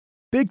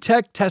Big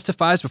Tech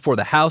testifies before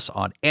the House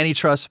on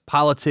antitrust,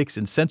 politics,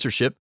 and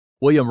censorship.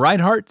 William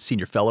Reinhart,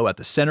 Senior Fellow at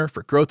the Center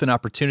for Growth and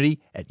Opportunity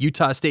at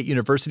Utah State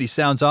University,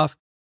 sounds off.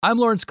 I'm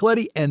Lawrence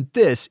Coletti, and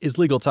this is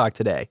Legal Talk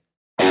Today.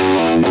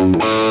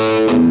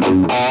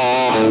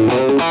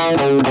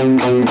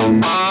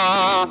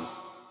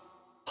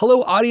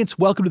 Hello, audience.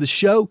 Welcome to the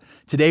show.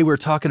 Today, we're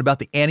talking about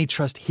the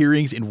antitrust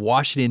hearings in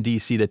Washington,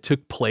 D.C. that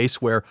took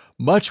place where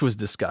much was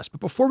discussed.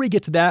 But before we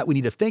get to that, we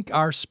need to thank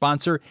our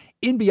sponsor,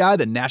 NBI,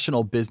 the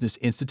National Business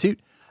Institute.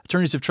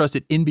 Attorneys have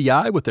trusted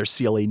NBI with their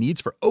CLA needs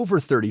for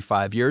over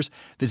 35 years.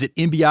 Visit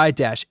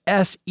nbi-sems.com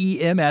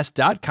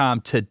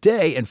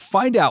today and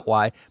find out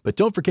why. But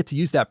don't forget to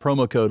use that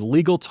promo code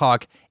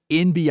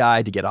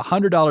LegalTalkNBI to get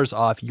 $100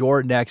 off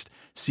your next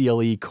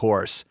CLE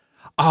course.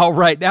 All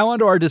right, now on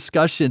to our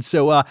discussion.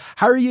 So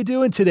how are you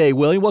doing today,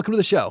 William? Welcome to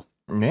the show.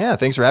 Yeah,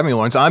 thanks for having me,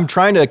 Lawrence. I'm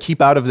trying to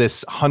keep out of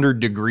this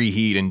 100-degree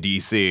heat in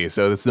DC.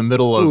 So it's the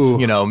middle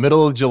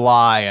of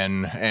July,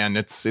 and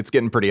it's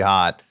getting pretty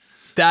hot.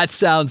 That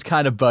sounds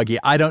kind of buggy.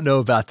 I don't know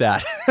about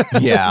that.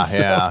 Yeah,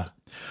 yeah.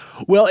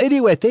 Well,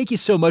 anyway, thank you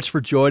so much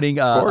for joining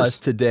us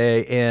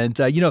today. And,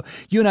 you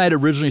and I had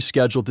originally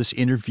scheduled this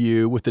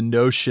interview with the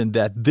notion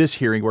that this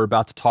hearing we're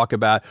about to talk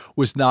about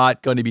was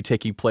not going to be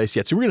taking place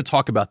yet. So we're going to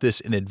talk about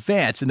this in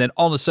advance. And then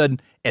all of a sudden,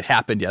 it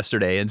happened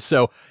yesterday. And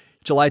so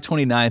July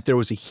 29th, there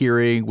was a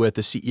hearing with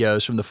the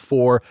CEOs from the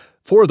four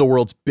of the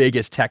world's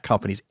biggest tech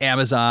companies: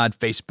 Amazon,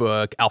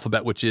 Facebook,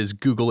 Alphabet, which is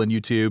Google and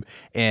YouTube,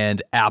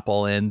 and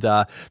Apple. And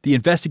the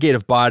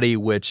investigative body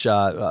which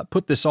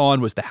put this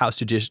on was the House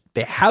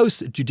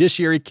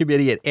Judiciary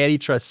Committee and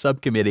Antitrust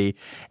Subcommittee.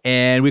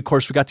 And we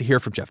got to hear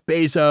from Jeff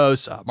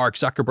Bezos, Mark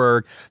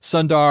Zuckerberg,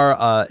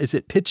 Sundar, is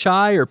it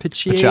Pichai or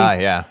Pichai?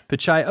 Pichai, yeah.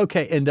 Pichai,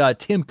 okay. And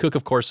Tim Cook,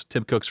 of course.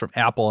 Tim Cook's from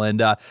Apple.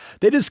 And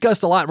they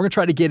discussed a lot. We're going to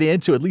try to get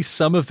into at least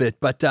some of it.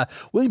 But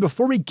William,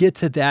 before we get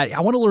to that, I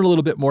want to learn a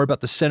little bit more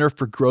about the Center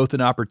for Growth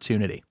and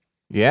Opportunity.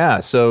 Yeah,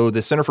 so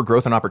the Center for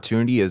Growth and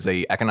Opportunity is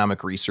an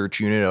economic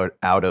research unit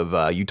out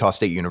of Utah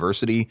State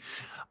University.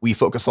 We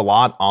focus a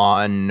lot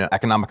on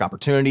economic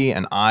opportunity,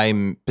 and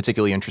I'm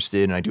particularly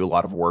interested, and I do a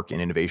lot of work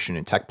in innovation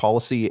and tech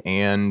policy.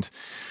 And,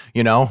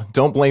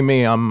 don't blame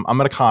me. I'm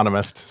an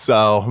economist,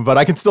 but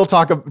I can still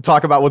talk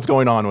about what's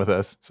going on with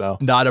this. So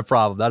not a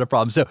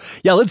problem. So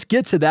yeah, let's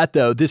get to that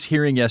though. This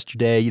hearing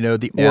yesterday,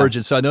 the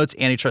origin. So I know it's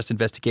antitrust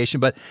investigation,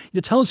 but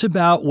tell us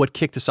about what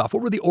kicked this off.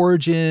 What were the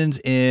origins,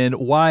 and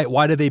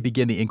why did they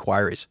begin the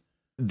inquiries?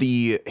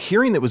 The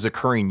hearing that was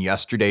occurring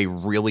yesterday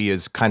really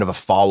is kind of a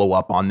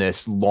follow-up on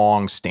this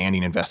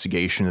long-standing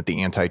investigation that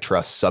the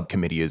Antitrust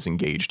Subcommittee is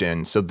engaged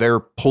in. So they're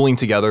pulling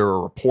together a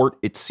report,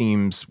 it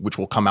seems, which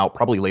will come out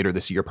probably later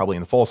this year, probably in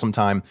the fall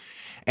sometime.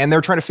 And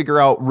they're trying to figure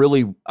out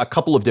really a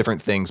couple of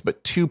different things,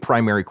 but two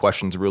primary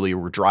questions really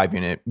were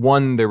driving it.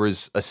 One, there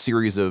was a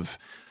series of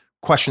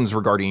questions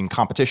regarding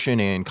competition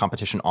and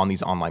competition on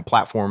these online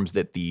platforms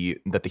that the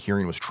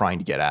hearing was trying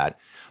to get at.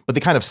 But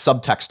the kind of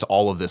subtext to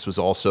all of this was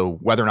also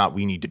whether or not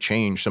we need to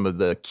change some of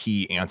the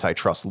key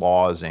antitrust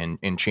laws and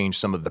change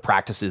some of the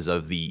practices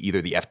of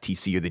either the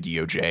FTC or the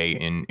DOJ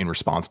in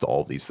response to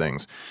all of these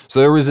things. So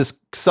there was this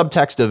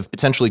subtext of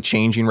potentially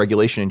changing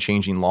regulation and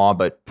changing law,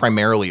 but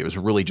primarily it was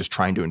really just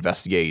trying to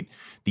investigate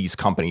these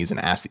companies and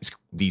ask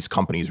these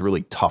companies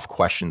really tough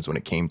questions when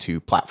it came to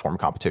platform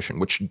competition,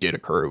 which did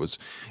occur.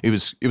 It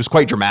was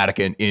quite dramatic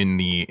in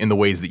the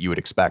ways that you would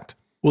expect.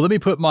 Well, let me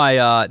put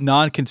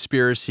my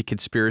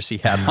conspiracy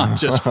hat on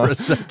just for a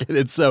second.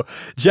 And so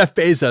Jeff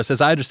Bezos, as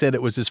I understand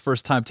it, was his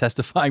first time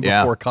testifying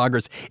before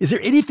Congress. Is there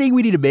anything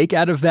we need to make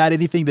out of that?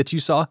 Anything that you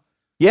saw?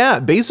 Yeah,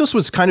 Bezos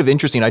was kind of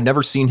interesting. I've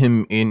never seen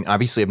him in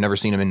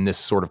this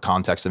sort of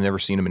context. I've never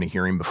seen him in a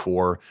hearing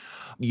before.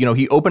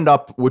 He opened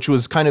up, which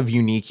was kind of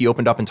unique. He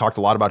opened up and talked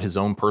a lot about his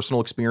own personal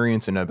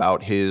experience and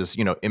about his,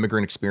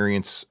 immigrant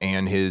experience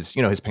and his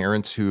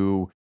parents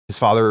who... His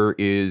father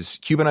is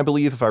Cuban, I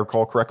believe, if I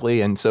recall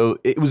correctly. And so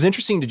it was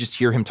interesting to just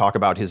hear him talk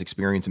about his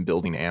experience in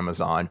building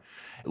Amazon.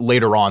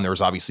 Later on, there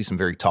was obviously some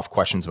very tough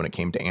questions when it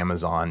came to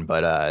Amazon.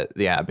 But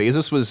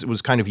Bezos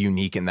was kind of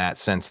unique in that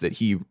sense that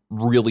he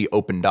really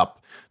opened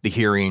up the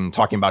hearing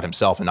talking about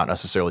himself and not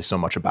necessarily so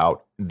much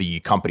about the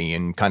company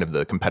and kind of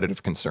the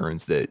competitive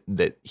concerns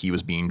that he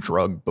was being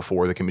drugged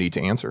before the committee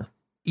to answer.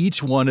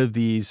 Each one of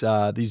these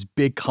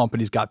big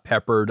companies got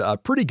peppered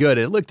pretty good.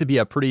 It looked to be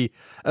a pretty,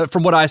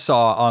 from what I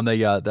saw on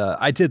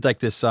I did like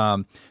this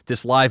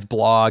live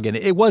blog, and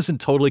it wasn't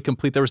totally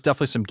complete. There was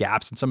definitely some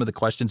gaps in some of the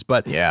questions,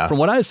 but from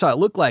what I saw, it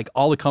looked like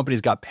all the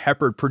companies got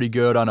peppered pretty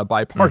good on a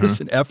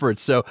bipartisan effort.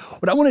 So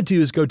what I want to do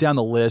is go down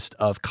the list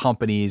of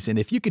companies, and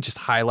if you could just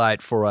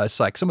highlight for us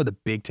like some of the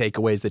big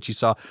takeaways that you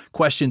saw,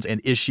 questions and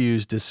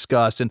issues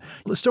discussed. And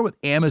let's start with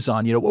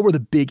Amazon. What were the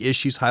big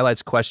issues,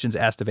 highlights, questions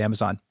asked of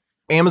Amazon?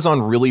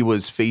 Amazon really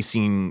was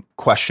facing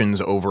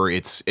questions over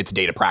its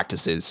data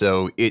practices.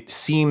 So it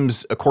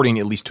seems, according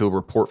at least to a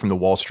report from the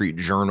Wall Street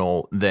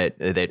Journal,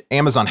 that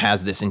Amazon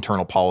has this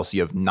internal policy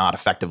of not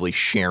effectively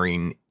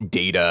sharing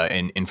data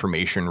and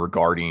information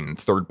regarding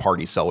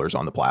third-party sellers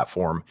on the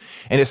platform.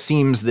 And it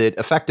seems that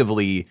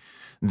effectively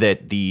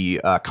that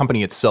the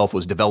company itself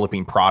was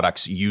developing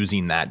products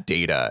using that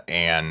data.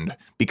 And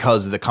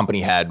because the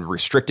company had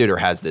restricted or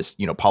has this,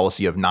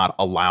 policy of not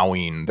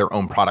allowing their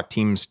own product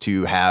teams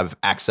to have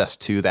access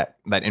to that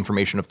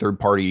information of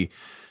third-party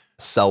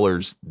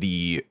sellers,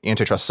 the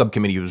antitrust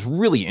subcommittee was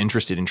really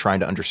interested in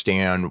trying to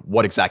understand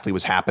what exactly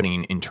was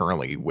happening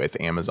internally with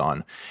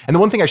Amazon. And the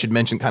one thing I should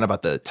mention kind of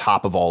at the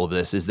top of all of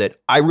this is that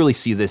I really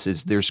see this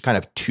as there's kind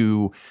of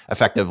two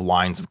effective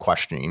lines of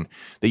questioning.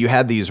 That you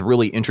had these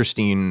really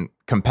interesting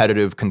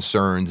competitive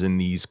concerns and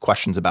these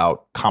questions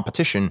about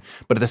competition,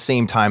 but at the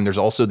same time, there's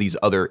also these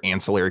other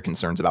ancillary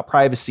concerns about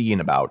privacy and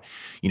about,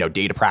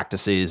 data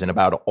practices and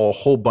about a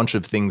whole bunch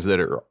of things that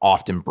are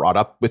often brought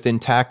up within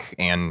tech.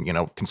 And,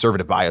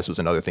 conservative bias was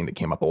another thing that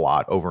came up a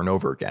lot over and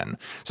over again.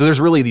 So there's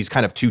really these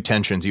kind of two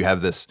tensions. You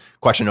have this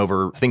question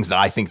over things that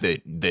I think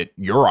that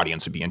your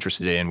audience would be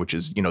interested in, which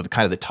is, the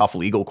kind of the tough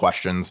legal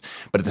questions,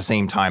 but at the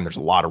same time, there's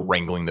a lot of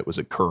wrangling that was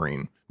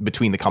occurring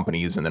between the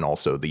companies and then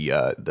also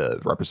the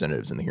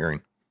representatives in the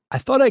hearing. I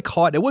thought I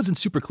caught, it wasn't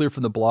super clear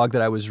from the blog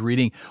that I was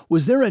reading,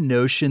 was there a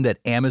notion that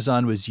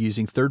Amazon was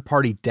using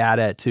third-party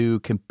data to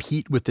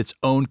compete with its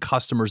own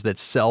customers that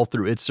sell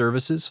through its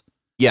services?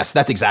 Yes,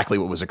 that's exactly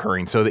what was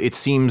occurring. So it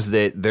seems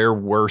that there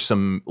were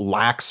some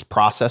lax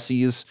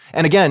processes.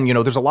 And again,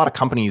 there's a lot of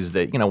companies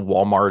that,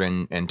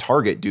 Walmart and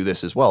Target do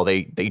this as well.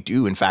 They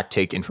do, in fact,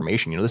 take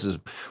information. This is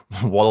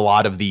what a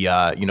lot of the,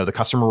 the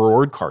customer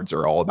reward cards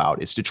are all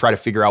about, is to try to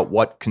figure out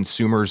what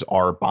consumers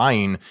are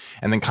buying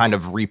and then kind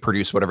of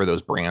reproduce whatever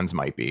those brands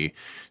might be.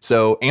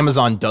 So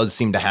Amazon does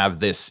seem to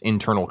have this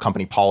internal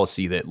company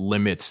policy that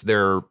limits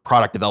their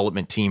product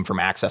development team from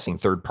accessing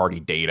third-party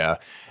data.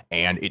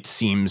 And it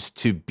seems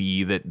to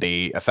be that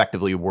they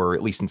effectively were,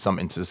 at least in some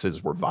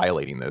instances, were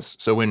violating this.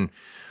 So when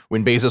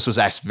Bezos was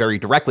asked very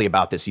directly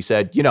about this, he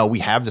said, we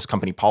have this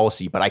company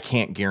policy, but I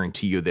can't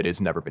guarantee you that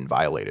it's never been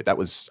violated. That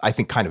was, I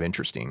think, kind of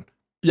interesting.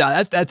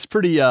 Yeah, that's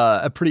pretty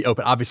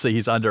open. Obviously,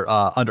 he's under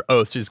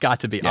oath, so he's got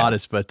to be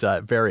honest, but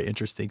very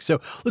interesting.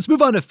 So let's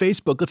move on to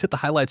Facebook. Let's hit the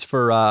highlights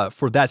for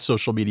that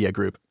social media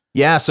group.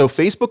 Yeah, so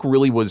Facebook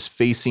really was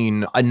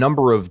facing a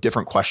number of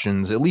different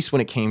questions, at least when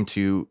it came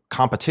to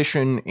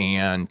competition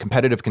and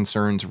competitive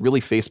concerns.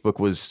 Really, Facebook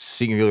was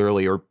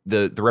singularly, or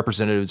the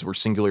representatives were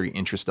singularly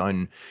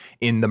interested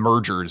in the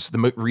mergers,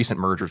 the recent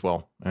mergers,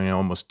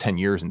 almost 10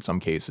 years in some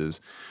cases.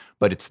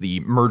 But it's the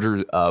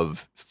merger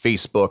of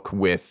Facebook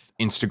with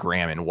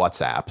Instagram and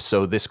WhatsApp.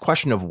 So this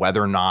question of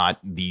whether or not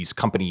these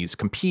companies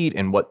compete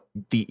and what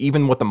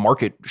the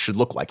market should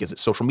look like. Is it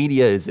social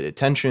media? Is it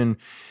attention?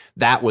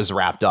 That was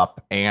wrapped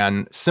up.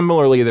 And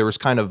similarly, there was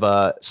kind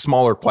of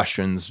smaller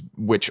questions,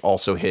 which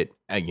also hit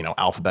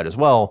Alphabet as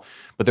well.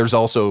 But there's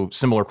also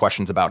similar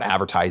questions about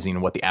advertising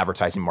and what the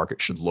advertising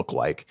market should look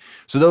like.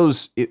 So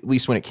those, at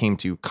least when it came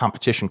to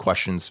competition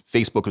questions,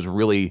 Facebook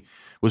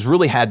was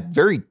really had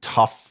very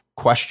tough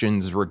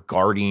questions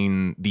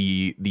regarding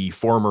the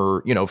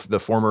former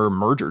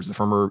mergers, the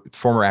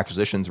former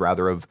acquisitions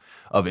rather of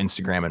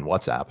Instagram and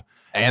WhatsApp.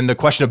 And the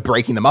question of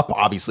breaking them up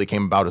obviously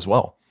came about as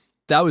well.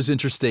 That was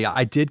interesting.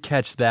 I did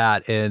catch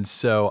that. And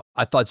so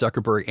I thought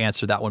Zuckerberg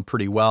answered that one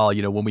pretty well.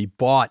 When we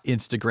bought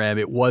Instagram,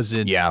 it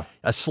wasn't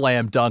a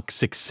slam dunk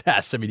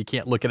success. I mean, you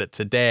can't look at it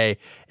today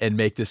and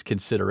make this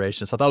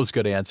consideration. So I thought it was a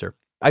good answer.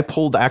 I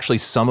pulled actually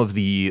some of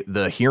the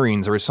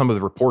hearings or some of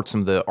the reports, some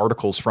of the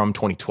articles from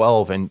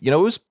 2012. And, it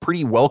was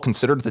pretty well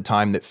considered at the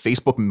time that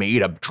Facebook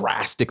made a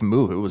drastic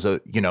move. It was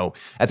at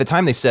the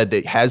time they said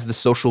that has the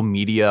social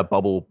media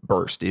bubble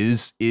burst?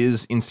 Is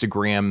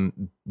Instagram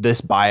this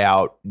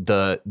buyout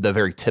the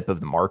very tip of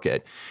the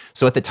market?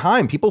 So at the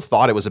time, people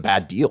thought it was a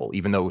bad deal,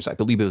 even though I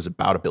believe it was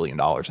about $1 billion.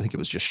 I think it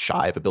was just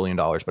shy of $1 billion,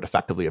 but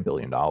effectively $1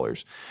 billion.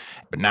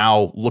 But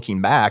now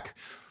looking back,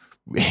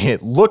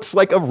 it looks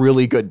like a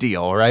really good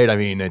deal, right? I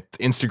mean,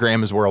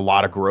 Instagram is where a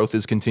lot of growth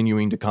is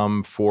continuing to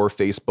come for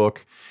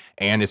Facebook,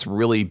 and it's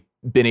really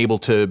been able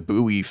to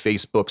buoy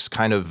Facebook's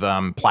kind of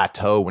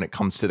plateau when it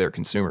comes to their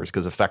consumers,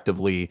 because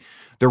effectively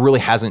we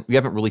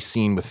haven't really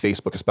seen with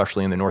Facebook,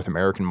 especially in the North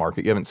American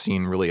market, you haven't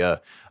seen really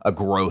a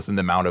growth in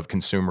the amount of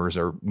consumers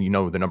or, the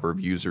number of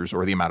users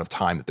or the amount of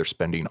time that they're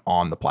spending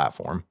on the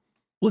platform.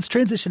 Let's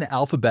transition to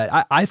Alphabet.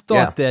 I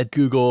thought that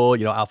Google,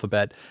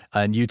 Alphabet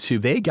and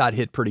YouTube, they got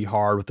hit pretty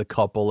hard with a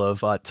couple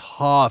of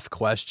tough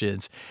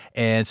questions.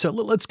 And so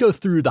let's go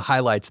through the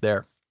highlights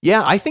there.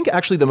 Yeah, I think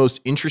actually the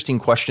most interesting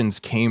questions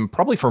came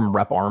probably from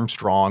Rep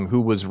Armstrong,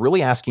 who was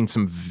really asking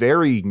some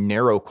very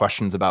narrow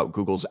questions about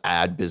Google's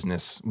ad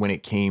business when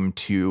it came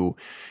to,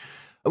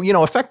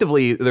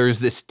 effectively there's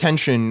this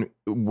tension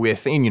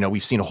within,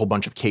 we've seen a whole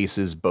bunch of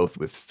cases both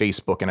with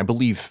Facebook, and I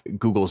believe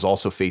Google is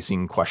also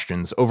facing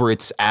questions over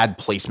its ad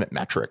placement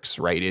metrics,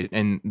 right?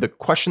 And the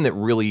question that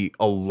really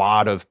a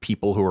lot of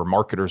people who are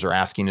marketers are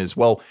asking is,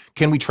 well,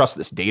 can we trust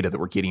this data that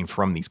we're getting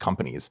from these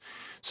companies?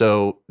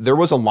 So there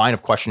was a line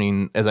of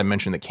questioning, as I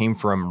mentioned, that came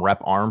from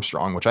Rep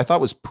Armstrong, which I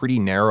thought was pretty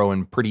narrow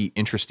and pretty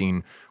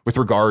interesting with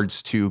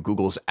regards to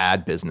Google's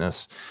ad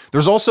business.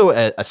 There's also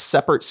a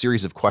separate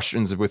series of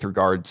questions with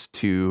regards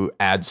to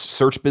ads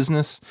search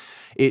business.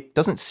 it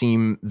doesn't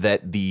seem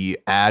that the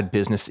ad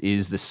business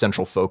is the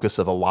central focus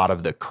of a lot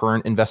of the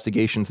current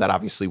investigations. That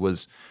obviously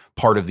was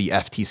part of the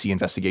FTC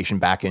investigation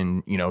back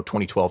in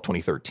 2012,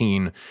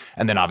 2013.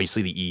 And then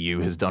obviously the EU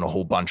has done a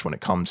whole bunch when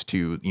it comes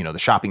to the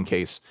shopping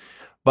case.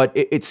 But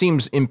it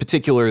seems in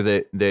particular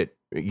that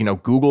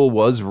Google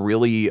was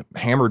really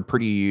hammered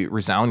pretty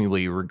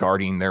resoundingly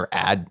regarding their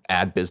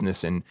ad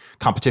business and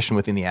competition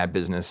within the ad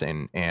business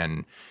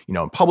and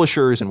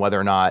publishers, and whether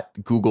or not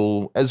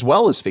Google as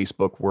well as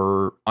Facebook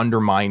were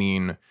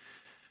undermining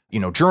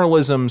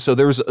journalism. So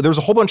there's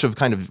a whole bunch of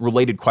kind of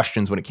related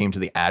questions when it came to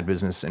the ad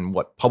business and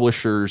what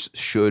publishers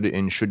should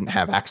and shouldn't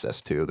have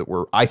access to that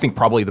were, I think,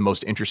 probably the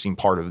most interesting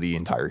part of the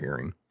entire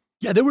hearing.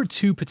 Yeah, there were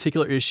two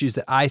particular issues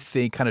that I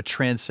think kind of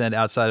transcend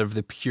outside of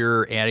the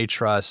pure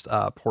antitrust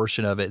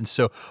portion of it. And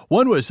so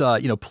one was,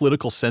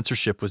 political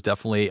censorship was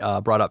definitely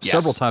brought up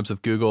several times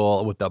with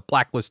Google, with the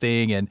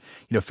blacklisting and,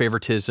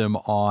 favoritism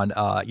on,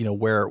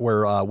 where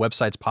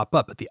websites pop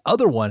up. But the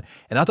other one,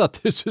 and I thought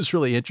this was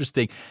really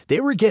interesting, they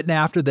were getting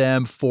after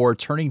them for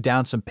turning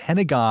down some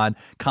Pentagon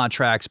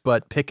contracts,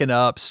 but picking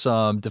up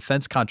some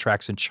defense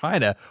contracts in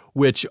China,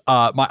 which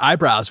my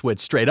eyebrows went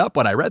straight up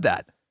when I read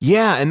that.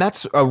 Yeah, and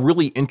that's a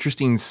really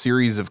interesting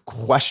series of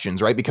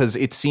questions, right? Because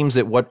it seems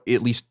that what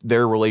at least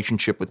their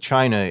relationship with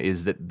China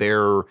is that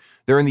they're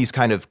in these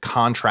kind of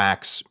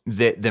contracts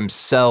that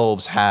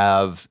themselves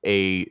have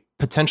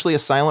potentially a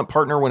silent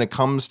partner when it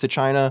comes to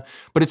China,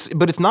 but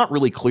it's not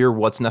really clear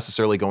what's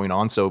necessarily going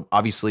on. So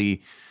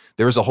obviously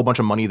there's a whole bunch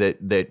of money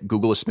that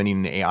Google is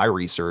spending in AI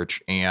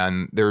research,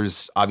 and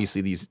there's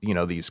obviously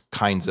these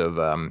kinds of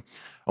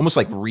almost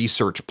like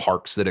research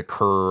parks that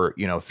occur,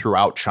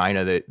 throughout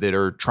China that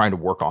are trying to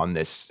work on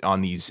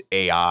these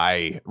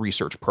AI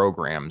research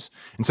programs.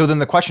 And so then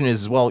the question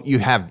is, well, you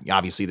have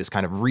obviously this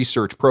kind of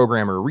research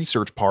program or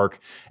research park,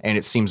 and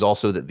it seems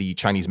also that the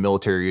Chinese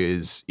military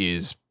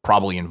is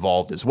probably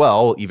involved as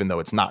well, even though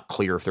it's not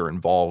clear if they're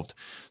involved.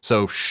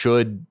 So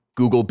should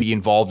Google be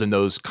involved in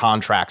those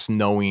contracts,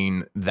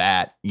 knowing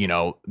that,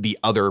 the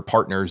other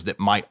partners that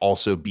might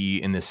also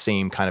be in the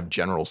same kind of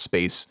general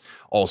space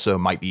also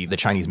might be the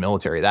Chinese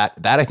military? That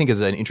I think was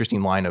an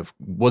interesting line of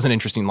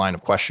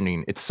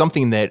questioning. It's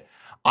something that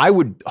I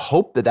would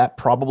hope that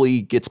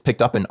probably gets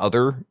picked up in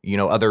other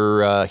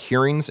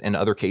hearings and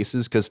other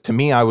cases. Because to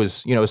me, I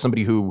was, as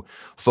somebody who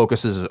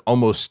focuses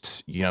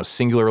almost,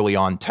 singularly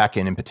on tech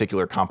and in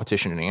particular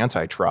competition and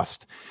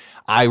antitrust,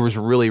 I was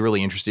really,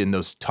 really interested in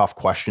those tough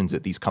questions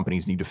that these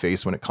companies need to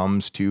face when it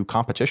comes to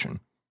competition.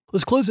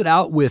 Let's close it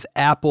out with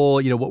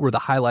Apple. What were the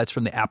highlights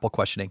from the Apple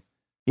questioning?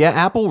 Yeah,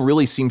 Apple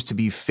really seems to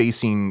be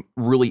facing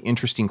really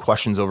interesting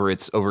questions over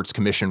its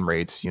commission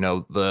rates.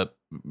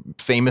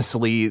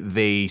 Famously,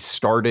 they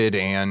started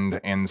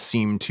and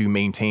seem to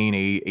maintain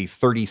a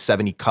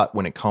 30-70 cut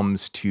when it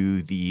comes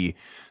to the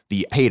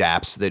paid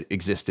apps that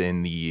exist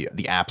in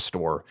the App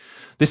Store.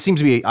 This seems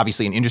to be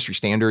obviously an industry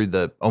standard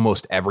that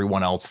almost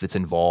everyone else that's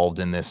involved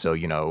in this, so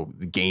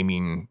the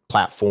gaming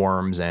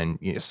platforms and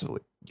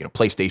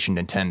PlayStation,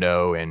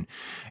 Nintendo,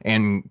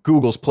 and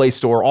Google's Play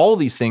Store, all of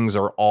these things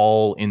are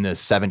all in the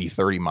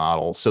 70-30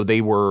 model. So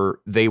they were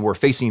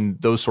facing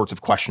those sorts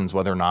of questions,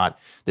 whether or not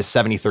the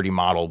 70-30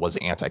 model was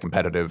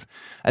anti-competitive.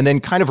 And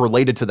then kind of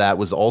related to that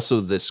was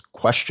also this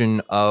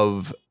question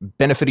of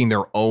benefiting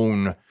their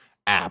own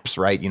apps,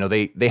 right?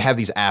 They have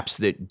these apps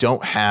that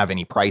don't have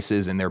any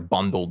prices and they're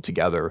bundled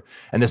together.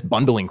 And this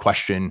bundling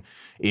question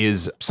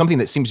is something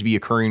that seems to be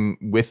occurring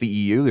with the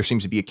EU. There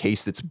seems to be a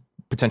case that's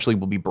potentially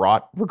will be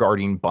brought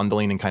regarding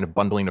bundling and kind of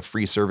bundling of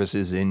free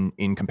services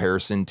in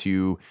comparison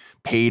to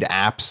paid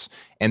apps.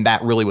 And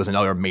that really was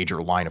another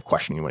major line of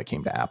questioning when it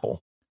came to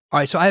Apple. All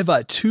right, so I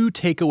have two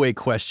takeaway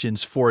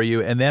questions for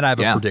you, and then I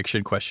have a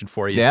prediction question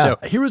for you. Yeah.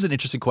 So here was an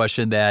interesting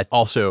question that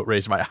also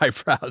raised my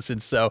eyebrows.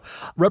 And so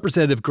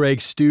Representative Greg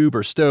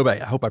Stobe, I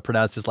hope I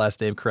pronounced his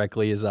last name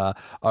correctly, is a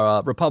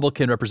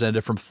Republican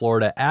representative from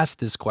Florida, asked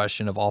this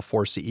question of all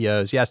four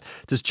CEOs. He asked,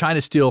 does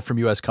China steal from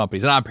U.S.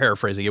 companies? And I'm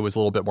paraphrasing. It was a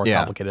little bit more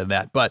complicated than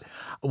that. But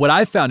what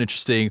I found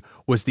interesting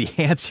was the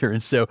answer.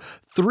 And so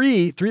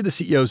three of the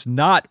CEOs,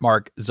 not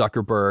Mark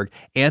Zuckerberg,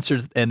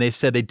 answered, and they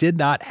said they did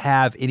not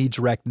have any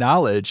direct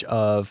knowledge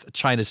of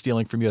China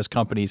stealing from U.S.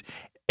 companies.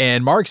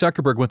 And Mark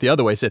Zuckerberg went the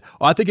other way, said,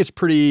 I think it's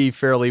pretty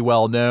fairly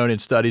well known in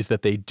studies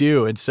that they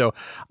do. And so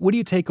what do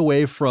you take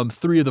away from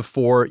three of the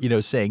four,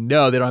 saying,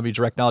 no, they don't have any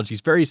direct knowledge?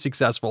 These very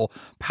successful,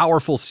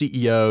 powerful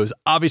CEOs,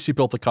 obviously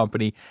built a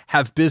company,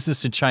 have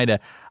business in China.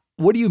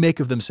 What do you make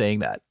of them saying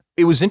that?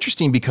 It was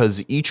interesting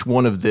because each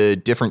one of the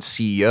different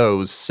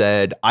CEOs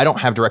said, I don't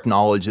have direct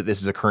knowledge that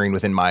this is occurring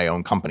within my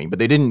own company, but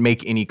they didn't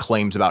make any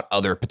claims about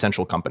other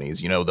potential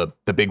companies,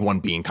 the big one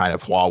being kind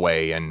of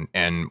Huawei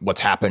and what's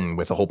happened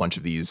with a whole bunch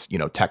of these,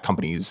 tech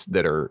companies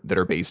that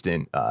are based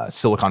in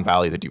Silicon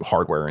Valley that do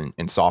hardware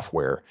and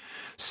software.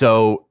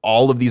 So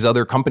all of these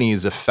other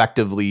companies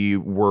effectively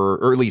were,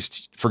 or at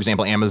least, for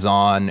example,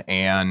 Amazon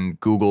and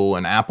Google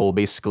and Apple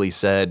basically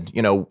said,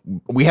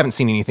 we haven't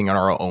seen anything in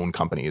our own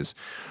companies.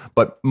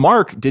 But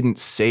Mark didn't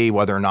say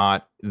whether or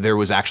not there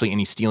was actually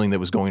any stealing that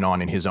was going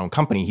on in his own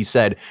company. He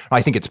said,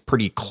 I think it's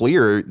pretty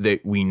clear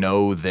that we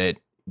know that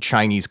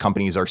Chinese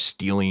companies are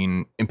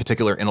stealing, in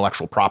particular,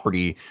 intellectual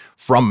property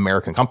from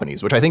American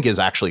companies, which I think is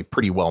actually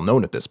pretty well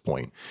known at this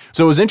point.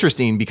 So it was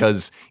interesting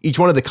because each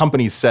one of the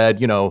companies said,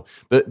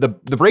 the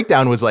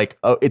breakdown was like,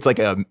 it's like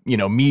a,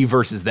 me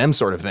versus them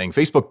sort of thing.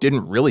 Facebook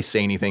didn't really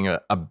say anything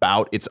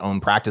about its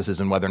own practices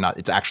and whether or not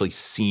it's actually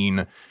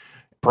seen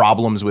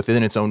problems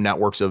within its own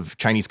networks of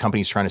Chinese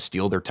companies trying to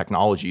steal their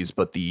technologies.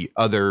 But the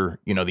other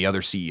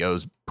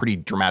CEOs pretty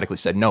dramatically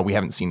said, no, we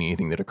haven't seen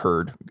anything that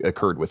occurred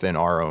within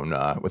our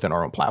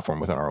own platform,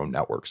 within our own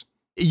networks.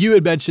 You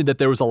had mentioned that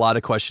there was a lot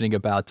of questioning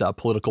about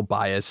political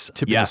bias,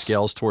 tipping the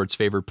scales towards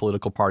favored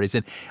political parties.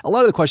 And a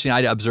lot of the questioning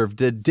I observed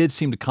did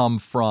seem to come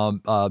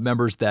from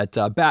members that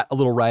bat a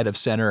little right of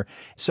center.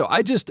 So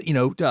I just,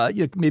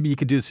 maybe you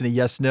could do this in a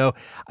yes, no.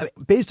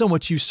 Based on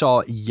what you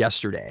saw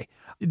yesterday,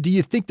 do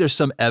you think there's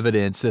some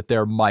evidence that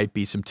there might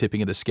be some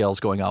tipping of the scales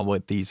going on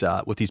with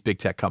these big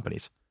tech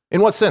companies?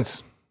 In what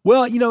sense?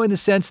 Well, in the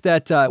sense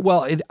that,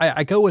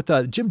 I go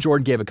with Jim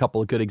Jordan gave a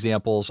couple of good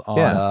examples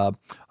on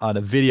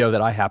a video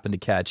that I happened to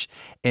catch.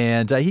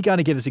 And he kind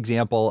of gave this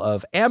example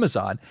of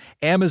Amazon.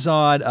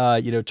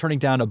 Turning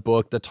down a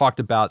book that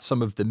talked about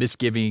some of the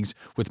misgivings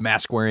with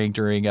mask wearing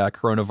during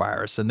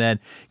coronavirus. And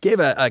then gave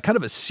a kind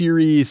of a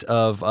series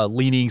of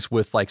leanings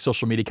with like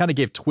social media, kind of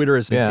gave Twitter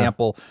as an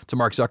example to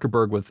Mark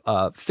Zuckerberg with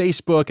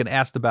Facebook, and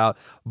asked about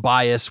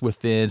bias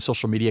within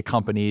social media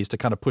companies to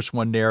kind of push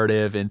one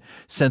narrative and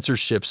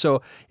censorship.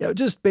 So,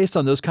 just based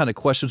on those kind of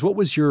questions, what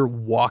was your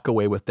walk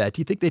away with that? Do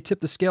you think they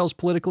tipped the scales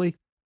politically?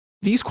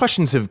 These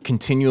questions have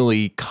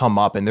continually come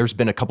up, and there's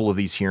been a couple of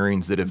these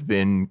hearings that have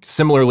been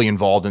similarly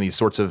involved in these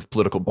sorts of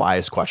political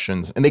bias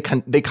questions, and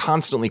they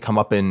constantly come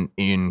up in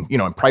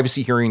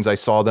privacy hearings. I've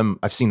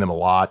seen them a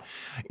lot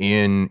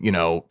in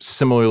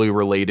similarly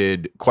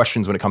related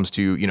questions when it comes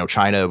to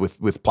China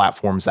with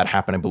platforms that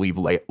happened, I believe,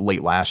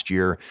 late last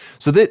year.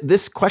 So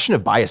this question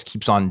of bias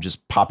keeps on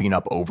just popping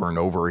up over and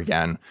over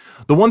again.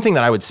 The one thing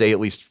that I would say, at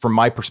least from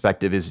my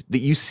perspective, is that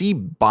you see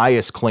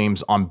bias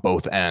claims on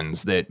both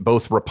ends, that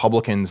both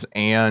Republicans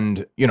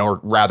and,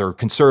 or rather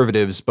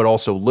conservatives, but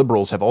also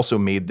liberals have also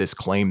made this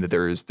claim that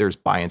there's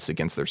bias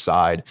against their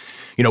side.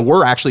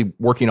 We're actually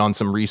working on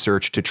some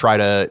research to try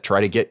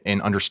to get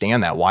and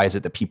understand that. Why is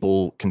it that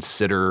people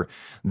consider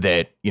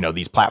that,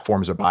 these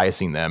platforms are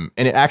biasing them?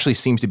 And it actually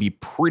seems to be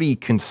pretty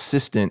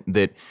consistent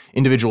that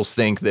individuals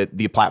think that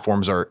the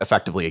platforms are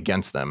effectively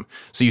against them.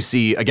 So you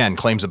see, again,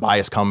 claims of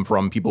bias come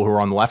from people who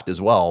are on the left as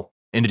well,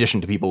 in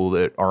addition to people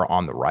that are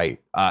on the right.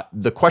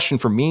 The question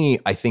for me,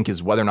 I think,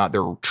 is whether or not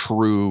there are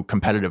true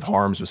competitive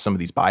harms with some of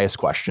these bias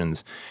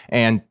questions.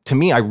 And to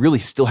me, I really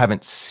still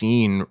haven't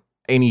seen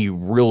any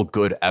real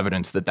good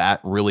evidence that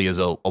really is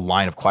a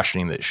line of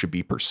questioning that should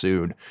be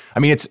pursued. I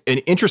mean, it's an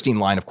interesting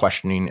line of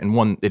questioning and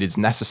one that is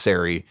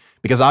necessary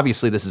because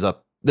obviously this is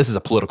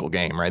a political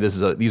game, right?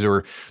 These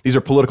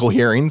are political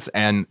hearings,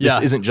 and this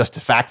isn't just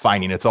fact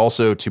finding. It's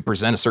also to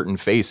present a certain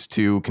face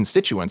to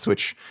constituents,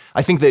 which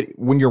I think that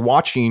when you're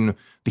watching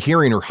the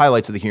hearing or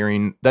highlights of the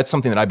hearing, that's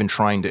something that I've been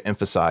trying to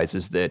emphasize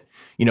is that,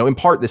 in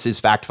part this is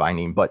fact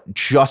finding, but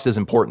just as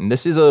important,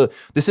 this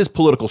is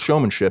political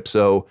showmanship.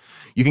 So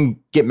you can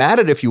get mad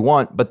at it if you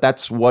want, but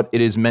that's what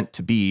it is meant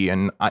to be.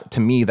 And to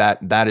me,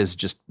 that is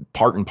just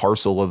part and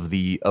parcel of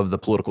the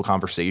political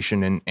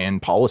conversation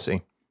and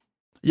policy.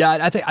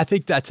 Yeah, I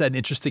think that's an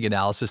interesting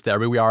analysis there. I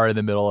mean, we are in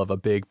the middle of a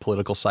big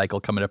political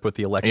cycle coming up with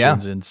the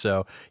elections. Yeah. And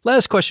so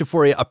last question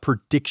for you, a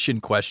prediction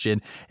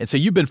question. And so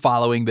you've been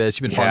following this,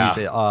 you've been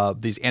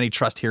following these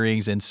antitrust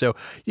hearings. And so,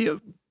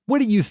 what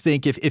do you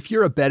think, if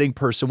you're a betting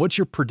person, what's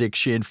your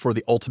prediction for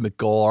the ultimate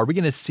goal? Are we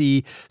going to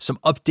see some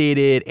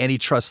updated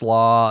antitrust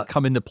law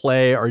come into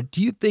play? Or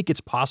do you think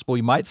it's possible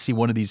you might see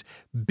one of these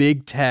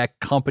big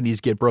tech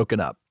companies get broken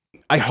up?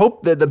 I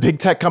hope that the big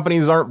tech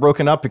companies aren't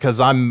broken up because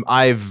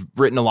I've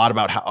written a lot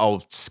about how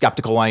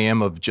skeptical I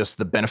am of just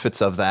the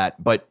benefits of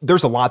that. But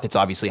there's a lot that's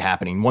obviously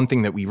happening. One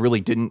thing that we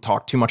really didn't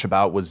talk too much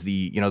about was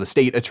the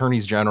state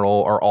attorneys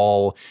general are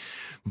all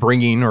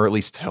bringing, or at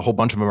least a whole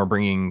bunch of them are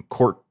bringing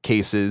court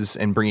cases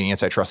and bringing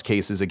antitrust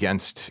cases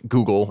against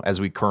Google, as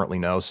we currently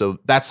know. So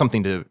that's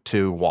something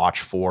to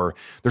watch for.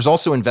 There's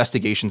also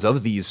investigations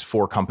of these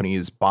four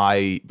companies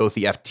by both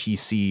the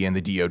FTC and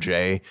the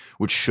DOJ,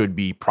 which should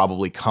be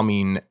probably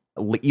coming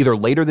either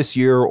later this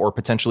year or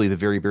potentially the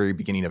very, very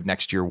beginning of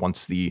next year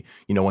once the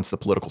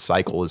political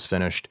cycle is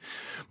finished.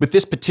 With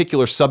this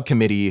particular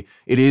subcommittee,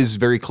 it is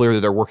very clear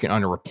that they're working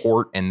on a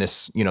report, and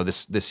this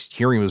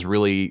hearing was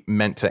really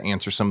meant to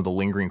answer some of the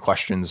lingering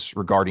questions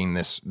regarding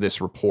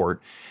this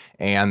report.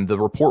 And the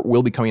report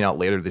will be coming out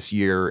later this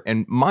year.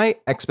 And my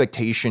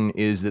expectation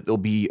is that there'll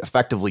be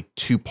effectively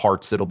two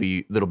parts that'll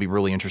be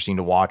really interesting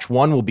to watch.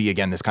 One will be,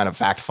 again, this kind of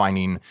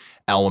fact-finding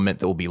element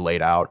that will be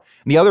laid out.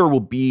 And the other will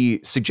be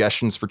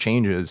suggestions for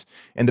changes.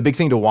 And the big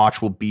thing to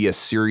watch will be a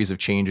series of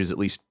changes, at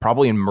least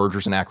probably in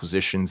mergers and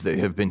acquisitions, that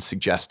have been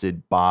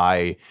suggested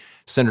by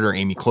Senator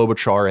Amy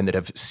Klobuchar and that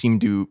have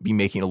seemed to be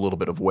making a little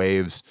bit of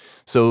waves.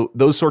 So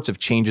those sorts of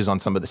changes on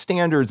some of the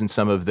standards and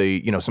some of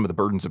the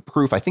burdens of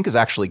proof, I think is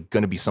actually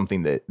going to be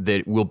something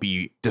that will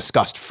be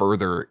discussed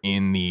further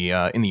in the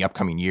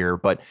upcoming year.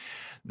 But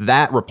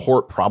that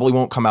report probably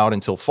won't come out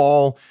until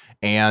fall.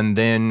 And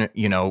then,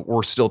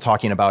 we're still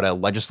talking about a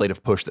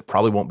legislative push that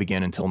probably won't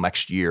begin until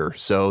next year.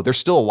 So there's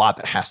still a lot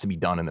that has to be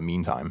done in the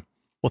meantime.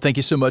 Well, thank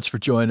you so much for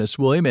joining us,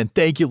 William, and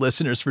thank you,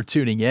 listeners, for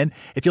tuning in.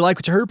 If you like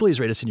what you heard,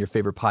 please rate us in your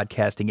favorite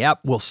podcasting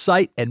app. We'll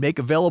cite and make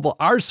available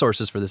our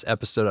sources for this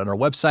episode on our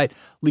website,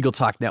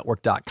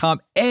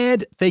 LegalTalkNetwork.com.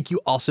 And thank you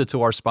also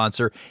to our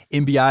sponsor,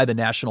 NBI, the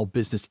National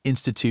Business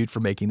Institute, for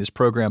making this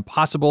program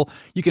possible.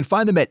 You can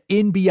find them at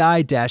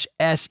nbi-sems.com.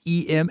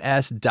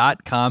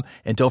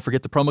 And don't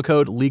forget the promo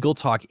code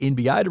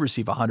LegalTalkNBI to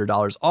receive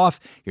 $100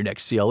 off your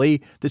next CLE.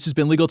 This has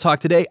been Legal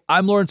Talk Today.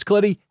 I'm Lawrence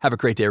Coletti. Have a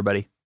great day,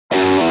 everybody.